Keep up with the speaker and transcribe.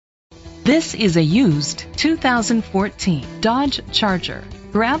This is a used 2014 Dodge Charger.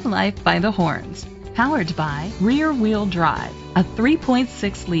 Grab life by the horns. Powered by rear-wheel drive, a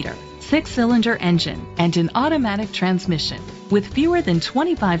 3.6-liter, 6-cylinder engine, and an automatic transmission. With fewer than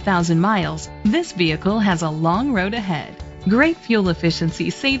 25,000 miles, this vehicle has a long road ahead. Great fuel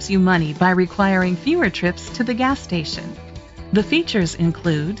efficiency saves you money by requiring fewer trips to the gas station. The features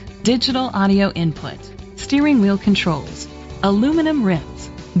include digital audio input, steering wheel controls, aluminum rims,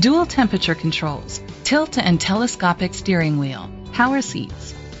 dual temperature controls, tilt and telescopic steering wheel, power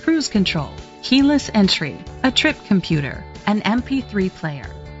seats, cruise control, keyless entry, a trip computer, an MP3 player.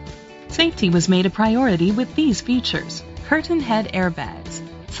 Safety was made a priority with these features: curtain head airbags,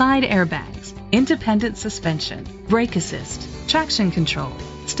 side airbags, independent suspension, brake assist, traction control,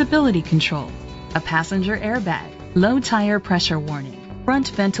 stability control, a passenger airbag, low tire pressure warning, front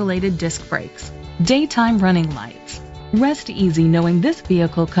ventilated disc brakes, daytime running lights. Rest easy knowing this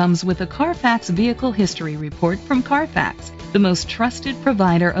vehicle comes with a Carfax Vehicle History Report from Carfax, the most trusted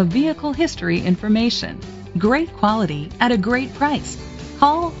provider of vehicle history information. Great quality at a great price.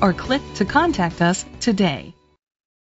 Call or click to contact us today.